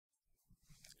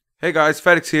Hey guys,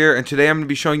 FedEx here, and today I'm going to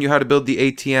be showing you how to build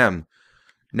the ATM.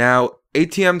 Now,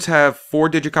 ATMs have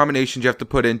 4-digit combinations you have to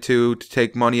put into to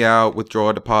take money out, withdraw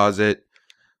a deposit.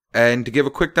 And to give a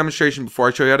quick demonstration before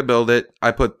I show you how to build it,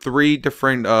 I put 3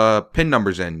 different PIN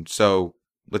numbers in. So,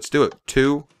 let's do it.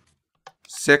 2,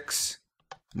 6,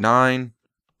 9,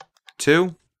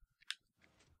 2.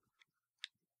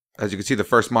 As you can see, the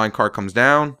first minecart comes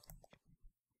down.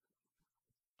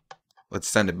 Let's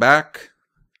send it back.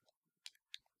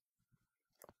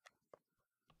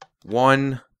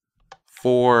 1,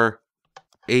 4,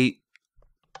 8,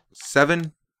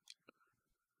 7.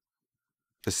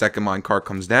 The second minecart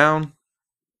comes down.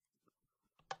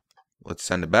 Let's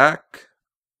send it back.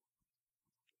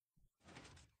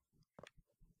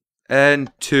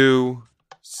 And 2,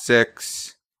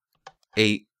 6,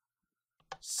 8,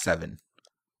 7.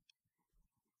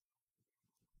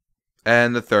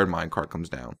 And the third minecart comes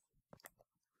down.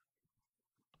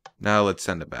 Now let's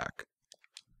send it back.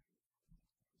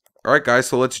 Alright guys,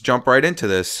 so let's jump right into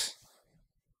this.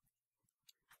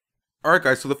 Alright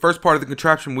guys, so the first part of the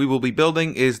contraption we will be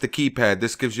building is the keypad.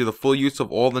 This gives you the full use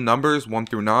of all the numbers, 1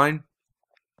 through 9.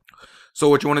 So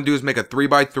what you want to do is make a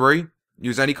 3x3.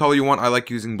 Use any color you want. I like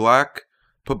using black.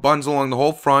 Put buttons along the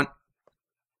whole front.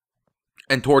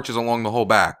 And torches along the whole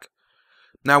back.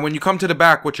 Now when you come to the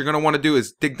back, what you're going to want to do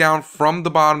is dig down from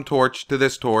the bottom torch to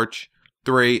this torch,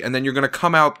 3. And then you're going to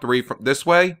come out 3 from this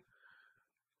way.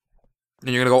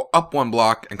 And you're going to go up 1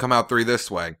 block and come out 3 this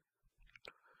way.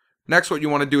 Next, what you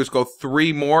want to do is go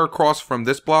 3 more across from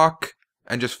this block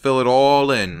and just fill it all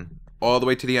in, all the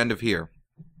way to the end of here.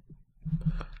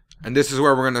 And this is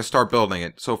where we're going to start building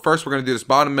it. So first, we're going to do this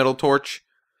bottom middle torch.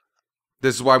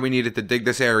 This is why we needed to dig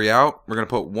this area out. We're going to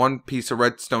put 1 piece of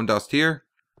redstone dust here,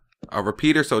 a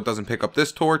repeater so it doesn't pick up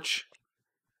this torch,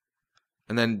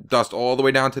 and then dust all the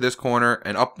way down to this corner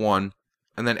and up 1,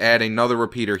 and then add another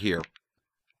repeater here.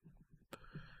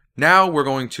 Now we're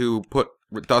going to put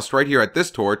dust right here at this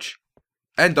torch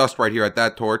and dust right here at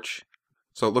that torch.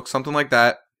 So it looks something like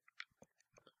that.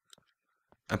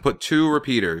 And put 2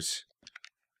 repeaters.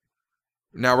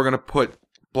 Now we're going to put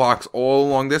blocks all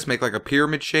along this, make like a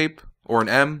pyramid shape or an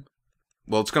M.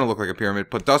 Well, it's going to look like a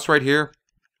pyramid. Put dust right here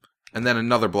and then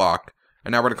another block.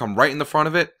 And now we're going to come right in the front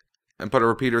of it and put a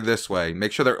repeater this way.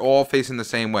 Make sure they're all facing the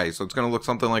same way. So it's going to look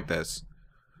something like this.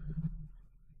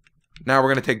 Now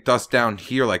we're going to take dust down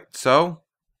here like so.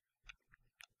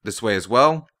 This way as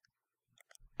well.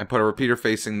 And put a repeater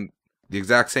facing the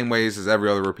exact same ways as every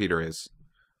other repeater is.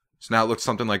 So now it looks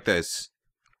something like this.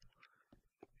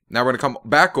 Now we're going to come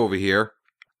back over here.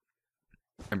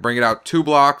 And bring it out 2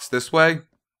 blocks this way.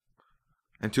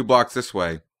 And 2 blocks this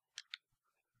way.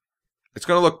 It's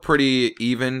going to look pretty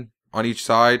even on each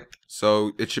side.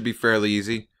 So it should be fairly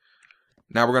easy.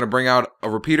 Now we're going to bring out a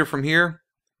repeater from here.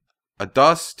 A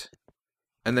dust.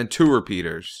 And then 2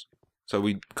 repeaters. So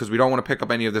because we don't want to pick up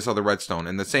any of this other redstone.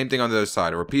 And the same thing on the other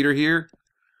side. A repeater here.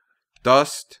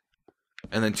 Dust.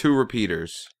 And then 2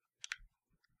 repeaters.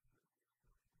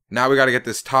 Now we got to get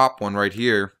this top one right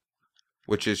here.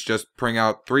 Which is just bring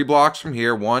out 3 blocks from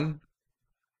here. 1,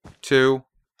 2,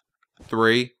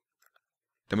 3.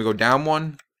 Then we go down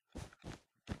 1.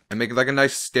 And make it like a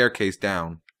nice staircase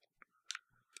down.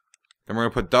 Then we're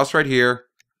going to put dust right here.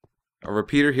 A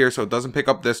repeater here so it doesn't pick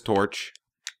up this torch.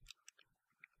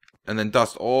 And then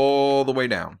dust all the way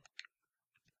down.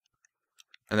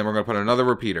 And then we're going to put another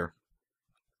repeater.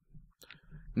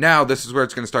 Now this is where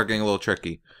it's going to start getting a little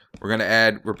tricky. We're going to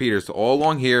add repeaters all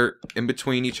along here in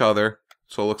between each other.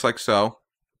 So it looks like so.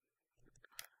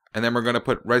 And then we're going to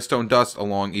put redstone dust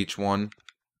along each one.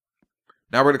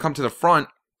 Now we're going to come to the front.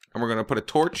 And we're going to put a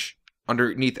torch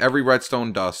underneath every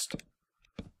redstone dust.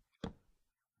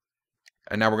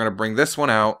 And now we're going to bring this one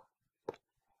out.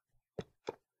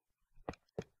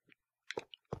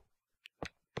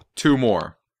 Two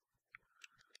more.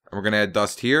 And we're going to add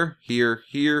dust here, here,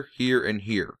 here, here, and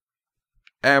here.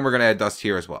 And we're going to add dust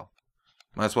here as well.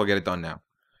 Might as well get it done now.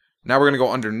 Now we're going to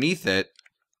go underneath it.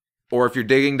 Or if you're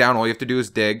digging down, all you have to do is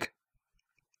dig.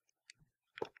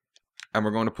 And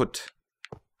we're going to put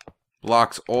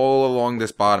blocks all along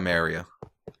this bottom area.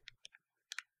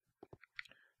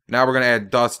 Now we're going to add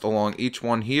dust along each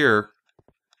one here.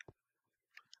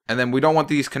 And then we don't want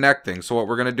these connecting. So what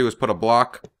we're going to do is put a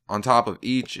block on top of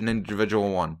each an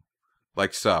individual one.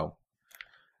 Like so.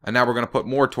 And now we're going to put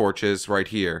more torches right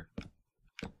here.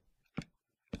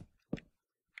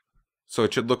 So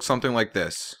it should look something like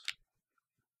this.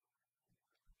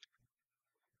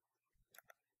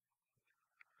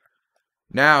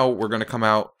 Now we're going to come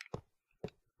out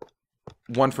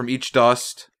 1 from each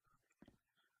dust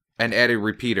and add a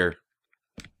repeater.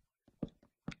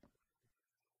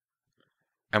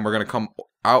 And we're going to come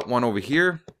out one over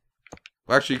here.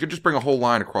 Well, actually, you could just bring a whole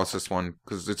line across this one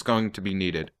because it's going to be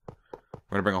needed.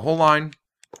 We're going to bring a whole line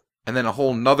and then a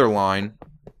whole nother line.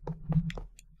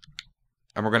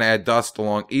 And we're going to add dust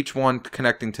along each one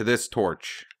connecting to this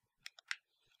torch.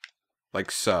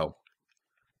 Like so.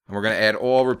 And we're going to add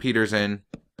all repeaters in,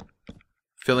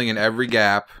 filling in every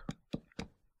gap.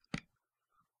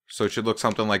 So it should look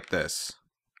something like this.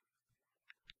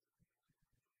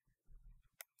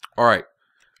 Alright,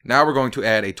 now we're going to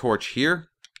add a torch here,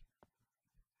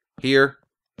 here,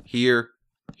 here,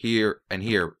 here, and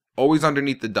here. Always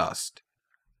underneath the dust.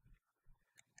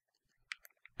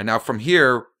 And now from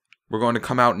here, we're going to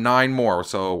come out 9 more.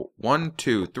 So 1,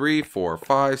 2, 3, 4,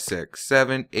 5, 6,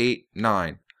 7, 8,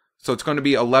 9. So it's going to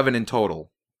be 11 in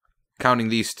total, counting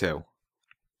these two.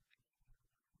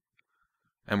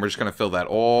 And we're just going to fill that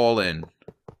all in.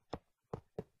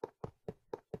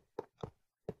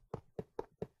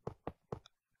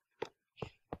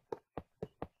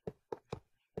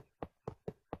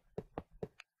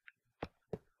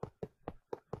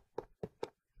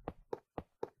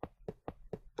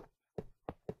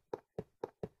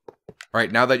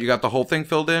 Alright, now that you got the whole thing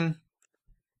filled in,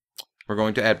 we're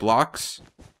going to add blocks.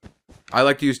 I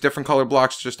like to use different color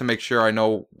blocks just to make sure I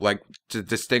know, like, to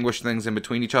distinguish things in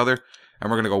between each other. And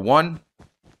we're going to go 1,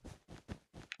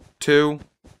 2,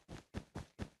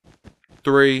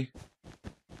 3,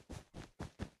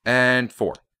 and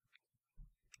 4.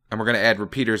 And we're going to add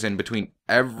repeaters in between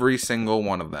every single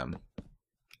one of them.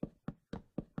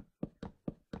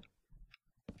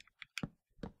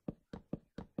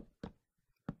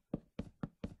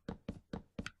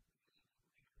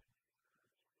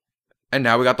 And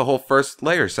now we got the whole first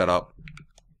layer set up.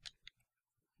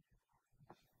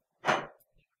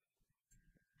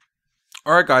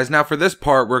 Alright guys, now for this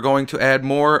part, we're going to add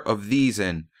more of these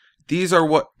in. These are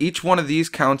what, each one of these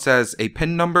counts as a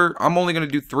pin number. I'm only going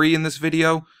to do 3 in this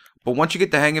video, but once you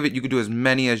get the hang of it, you can do as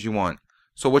many as you want.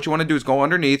 So what you want to do is go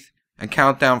underneath and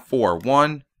count down 4.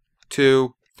 1,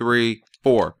 2, 3,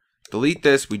 4. Delete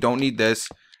this, we don't need this.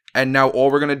 And now all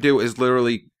we're going to do is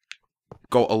literally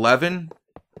go 11.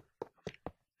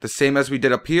 The same as we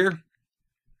did up here.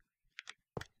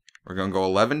 We're going to go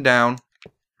 11 down.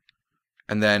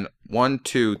 And then 1,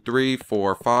 2, 3,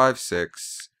 4, 5,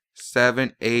 6,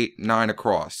 7, 8, 9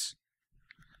 across.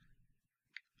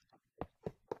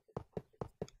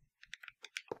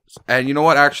 And you know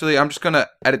what? Actually, I'm just going to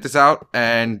edit this out.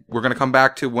 And we're going to come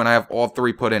back to when I have all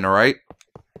 3 put in, alright?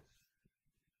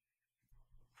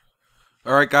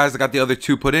 Alright guys, I got the other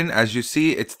 2 put in. As you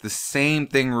see, it's the same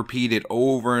thing repeated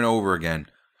over and over again.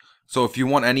 So if you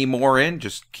want any more in,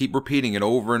 just keep repeating it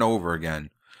over and over again.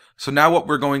 So now what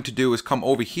we're going to do is come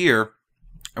over here,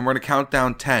 and we're going to count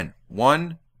down 10.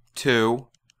 1, 2,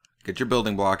 get your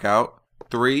building block out.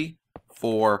 3,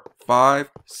 4, 5,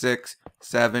 6,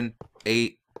 7,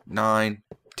 8, 9,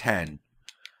 10.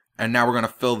 And now we're going to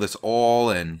fill this all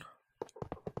in.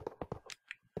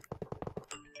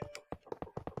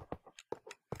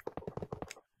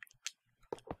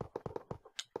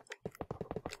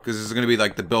 Because this is going to be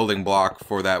like the building block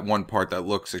for that one part that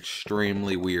looks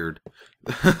extremely weird.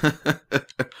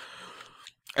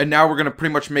 And now we're going to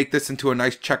pretty much make this into a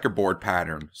nice checkerboard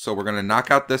pattern. So we're going to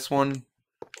knock out this one.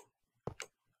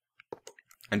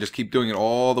 And just keep doing it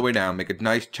all the way down. Make a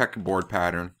nice checkerboard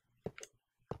pattern.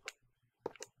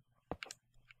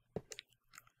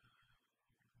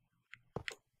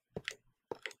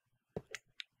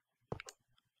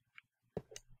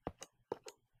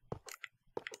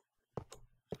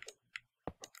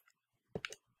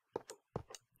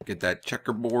 Get that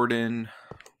checkerboard in.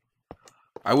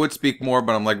 I would speak more,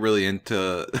 but I'm like really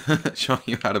into showing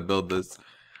you how to build this.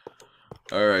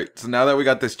 Alright, so now that we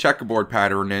got this checkerboard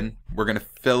pattern in, we're going to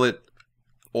fill it,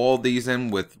 all these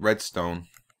in with redstone.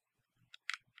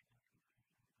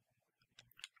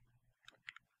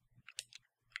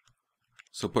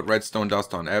 So put redstone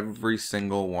dust on every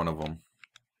single one of them.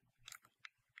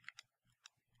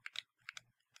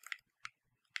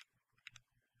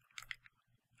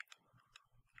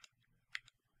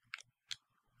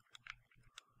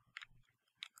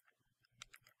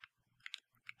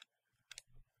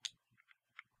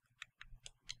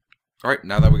 Alright,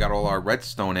 now that we got all our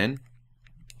redstone in,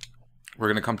 we're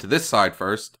going to come to this side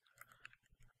first.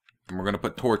 And we're going to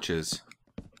put torches.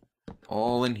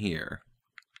 All in here.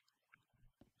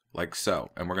 Like so.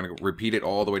 And we're going to repeat it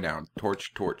all the way down.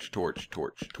 Torch, torch, torch,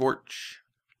 torch, torch.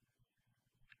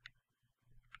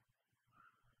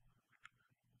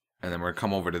 And then we're going to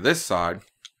come over to this side.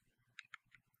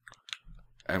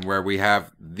 And where we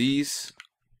have these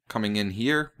coming in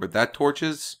here with that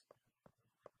torches,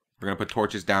 We're going to put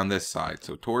torches down this side.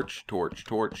 So torch, torch,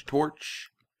 torch,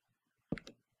 torch.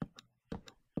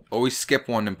 Always skip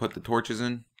one and put the torches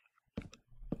in.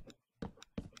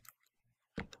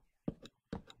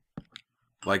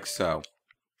 Like so.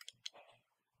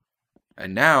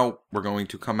 And now we're going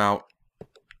to come out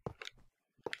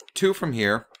 2 from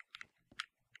here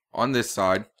on this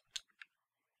side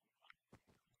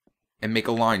and make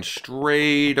a line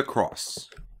straight across.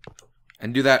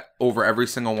 And do that over every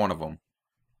single one of them.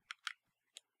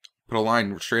 Put a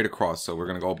line straight across. So we're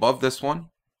going to go above this one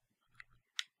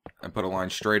and put a line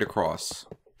straight across.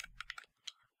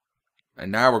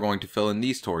 And now we're going to fill in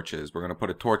these torches. We're going to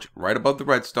put a torch right above the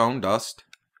redstone dust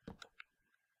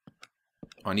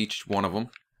on each one of them.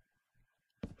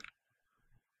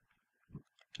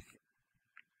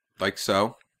 Like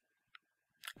so.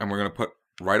 And we're going to put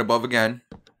right above again,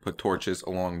 put torches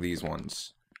along these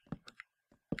ones.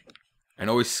 And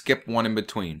always skip one in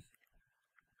between.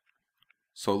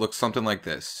 So it looks something like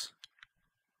this.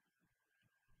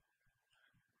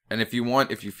 And if you want,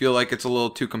 if you feel like it's a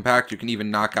little too compact, you can even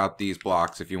knock out these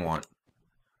blocks if you want.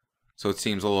 So it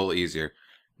seems a little easier.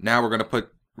 Now we're going to put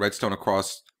redstone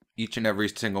across each and every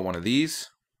single one of these.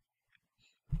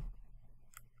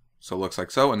 So it looks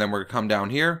like so. And then we're going to come down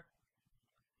here.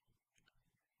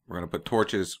 We're going to put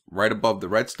torches right above the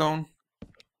redstone.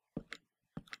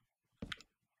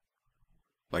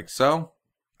 Like so.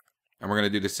 And we're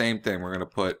going to do the same thing. We're going to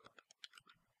put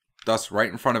dust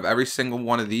right in front of every single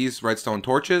one of these redstone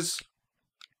torches.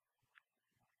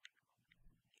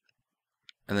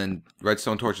 And then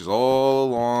redstone torches all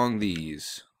along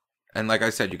these. And like I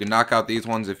said, you can knock out these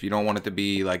ones if you don't want it to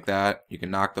be like that. You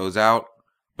can knock those out,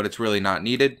 but it's really not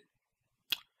needed.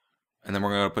 And then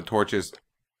we're going to put torches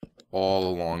all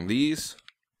along these.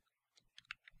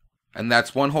 And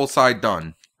that's one whole side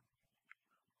done.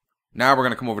 Now we're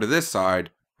going to come over to this side.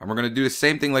 And we're going to do the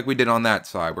same thing like we did on that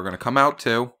side. We're going to come out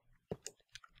 2.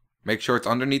 Make sure it's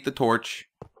underneath the torch.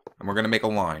 And we're going to make a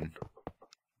line.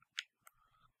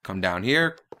 Come down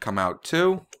here. Come out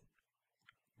 2.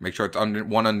 Make sure it's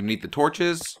one underneath the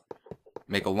torches.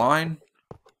 Make a line.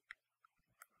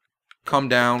 Come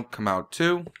down. Come out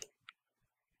 2.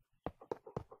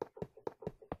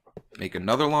 Make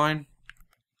another line.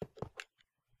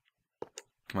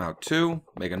 Come out 2.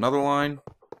 Make another line.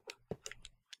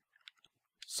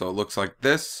 So it looks like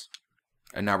this.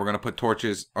 And now we're going to put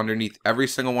torches underneath every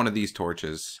single one of these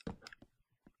torches.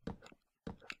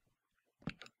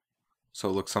 So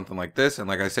it looks something like this. And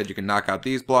like I said, you can knock out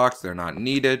these blocks. They're not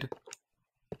needed.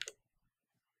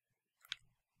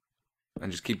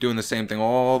 And just keep doing the same thing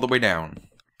all the way down.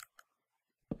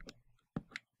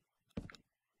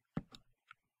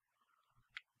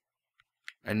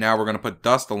 And now we're going to put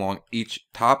dust along each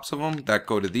tops of them that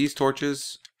go to these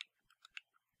torches.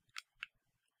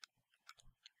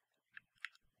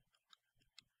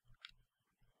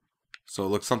 So it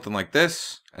looks something like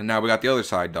this. And now we got the other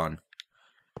side done.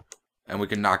 And we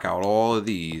can knock out all of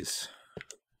these.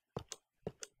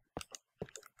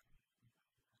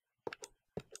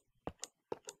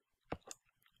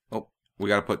 Oh, we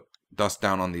got to put dust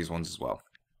down on these ones as well.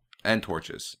 And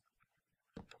torches.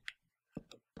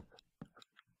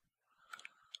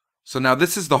 So now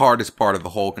this is the hardest part of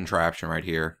the whole contraption right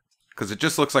here. Because it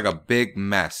just looks like a big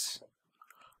mess.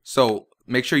 So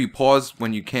make sure you pause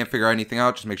when you can't figure anything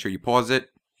out. Just make sure you pause it.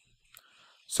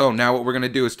 So now what we're going to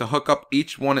do is to hook up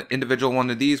each individual one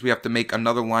of these, we have to make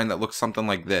another line that looks something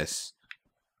like this.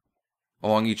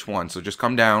 Along each one. So just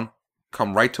come down.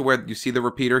 Come right to where you see the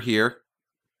repeater here.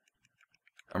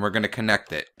 And we're going to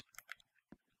connect it.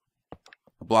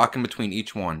 A block in between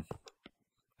each one.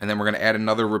 And then we're going to add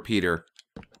another repeater.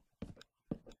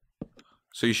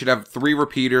 So you should have 3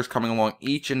 repeaters coming along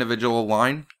each individual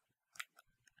line.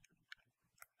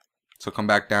 So come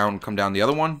back down, come down the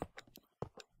other one.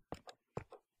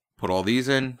 Put all these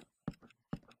in.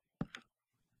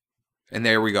 And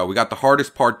there we go. We got the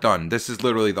hardest part done. This is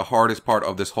literally the hardest part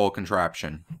of this whole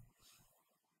contraption.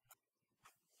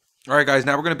 Alright guys,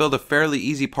 now we're going to build a fairly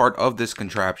easy part of this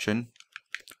contraption.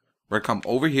 We're going to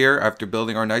come over here after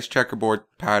building our nice checkerboard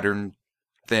pattern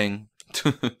thing.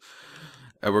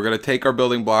 And we're going to take our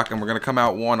building block and we're going to come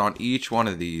out 1 on each one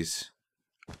of these.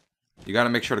 You got to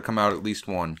make sure to come out at least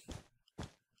 1.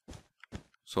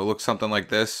 So it looks something like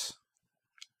this.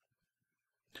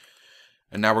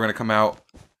 And now we're going to come out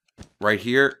right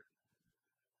here.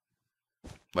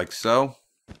 Like so.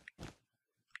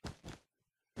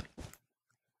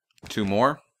 2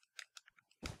 more.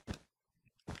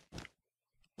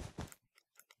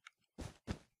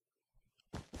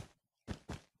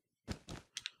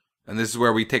 And this is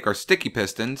where we take our sticky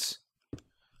pistons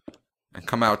and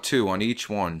come out 2 on each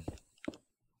one.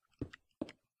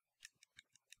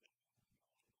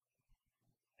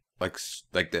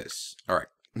 like this. All right.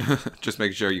 Just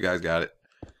making sure you guys got it.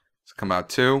 So come out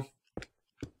 2.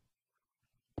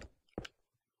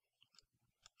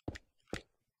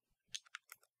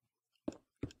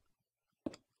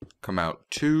 Come out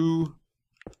 2.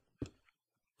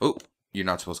 Oh, you're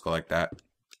not supposed to go like that.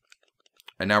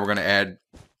 And now we're going to add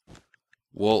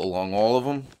wool along all of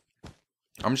them.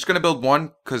 I'm just going to build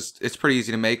one because it's pretty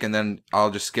easy to make, and then I'll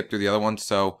just skip through the other ones.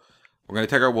 So we're going to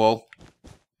take our wool,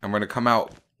 and we're going to come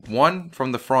out 1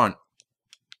 from the front.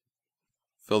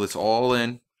 Fill this all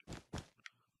in.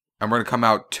 And we're going to come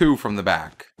out 2 from the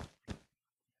back.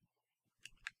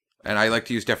 And I like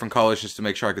to use different colors just to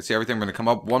make sure I can see everything. We're going to come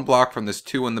up 1 block from this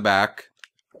 2 in the back.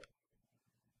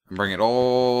 And bring it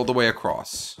all the way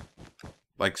across.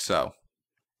 Like so.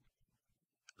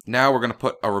 Now we're going to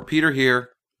put a repeater here.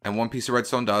 And 1 piece of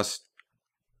redstone dust.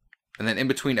 And then in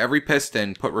between every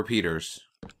piston, put repeaters.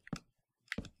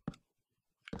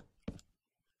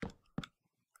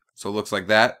 So it looks like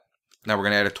that. Now we're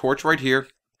going to add a torch right here.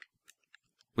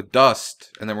 With dust.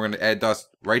 And then we're going to add dust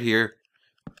right here.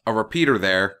 A repeater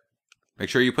there. Make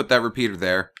sure you put that repeater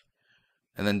there.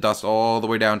 And then dust all the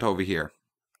way down to over here.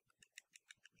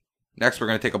 Next we're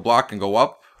going to take a block and go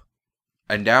up.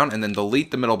 And down. And then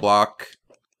delete the middle block.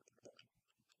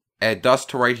 Add dust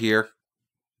to right here.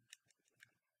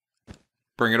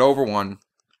 Bring it over 1.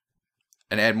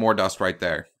 And add more dust right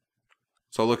there.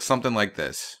 So it looks something like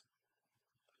this.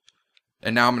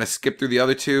 And now I'm going to skip through the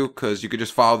other 2 because you could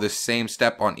just follow this same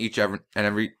step on each and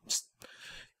every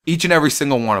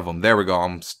single one of them. There we go.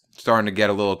 I'm starting to get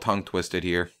a little tongue twisted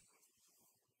here.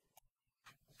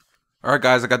 Alright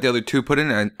guys, I got the other 2 put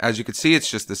in, and as you can see, it's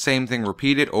just the same thing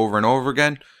repeated over and over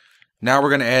again. Now we're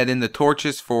going to add in the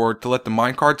torches to let the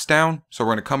minecarts down. So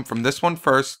we're going to come from this one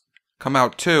first, come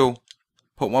out 2,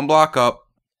 put 1 block up,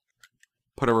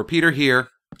 put a repeater here,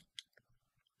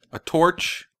 a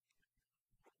torch,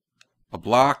 a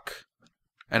block,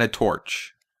 and a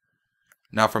torch.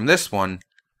 Now from this one,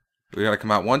 we got to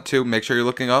come out 1, 2, make sure you're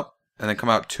looking up, and then come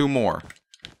out 2 more.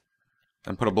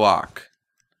 And put a block.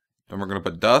 Then we're going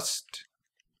to put dust,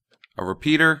 a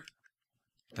repeater,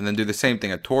 and then do the same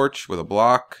thing, a torch with a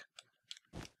block,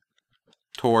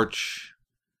 torch,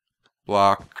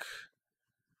 block,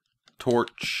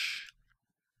 torch,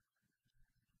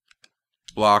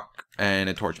 block, and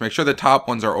a torch. Make sure the top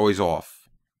ones are always off.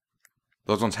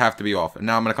 Those ones have to be off. And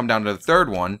now I'm going to come down to the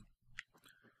 3rd one,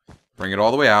 bring it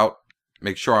all the way out,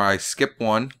 make sure I skip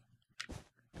 1,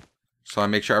 so I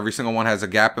make sure every single one has a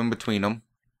gap in between them.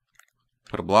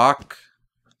 Put a block,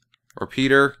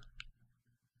 repeater,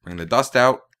 bring the dust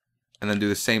out, and then do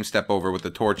the same step over with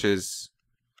the torches.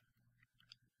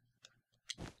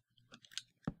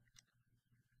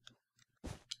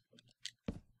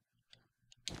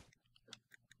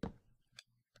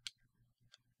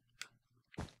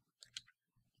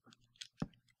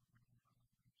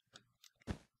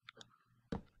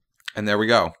 And there we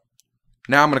go.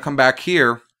 Now I'm going to come back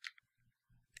here,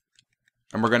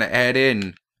 and we're going to add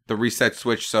in the reset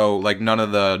switch so like none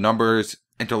of the numbers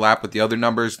interlap with the other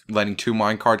numbers, letting 2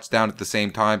 minecarts down at the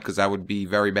same time, because that would be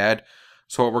very bad.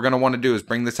 So what we're going to want to do is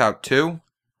bring this out 2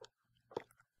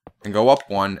 and go up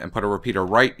 1 and put a repeater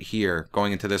right here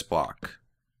going into this block.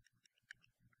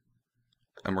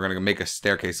 And we're going to make a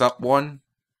staircase up 1,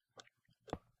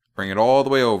 bring it all the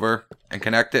way over and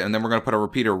connect it, and then we're going to put a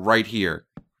repeater right here.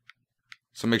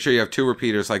 So make sure you have 2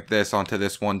 repeaters like this onto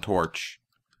this 1 torch.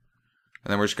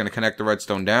 And then we're just going to connect the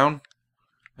redstone down.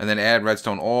 And then add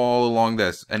redstone all along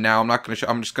this. And now I'm not going to show,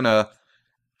 I'm just going to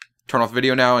turn off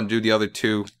video now and do the other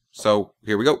 2. So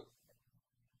here we go.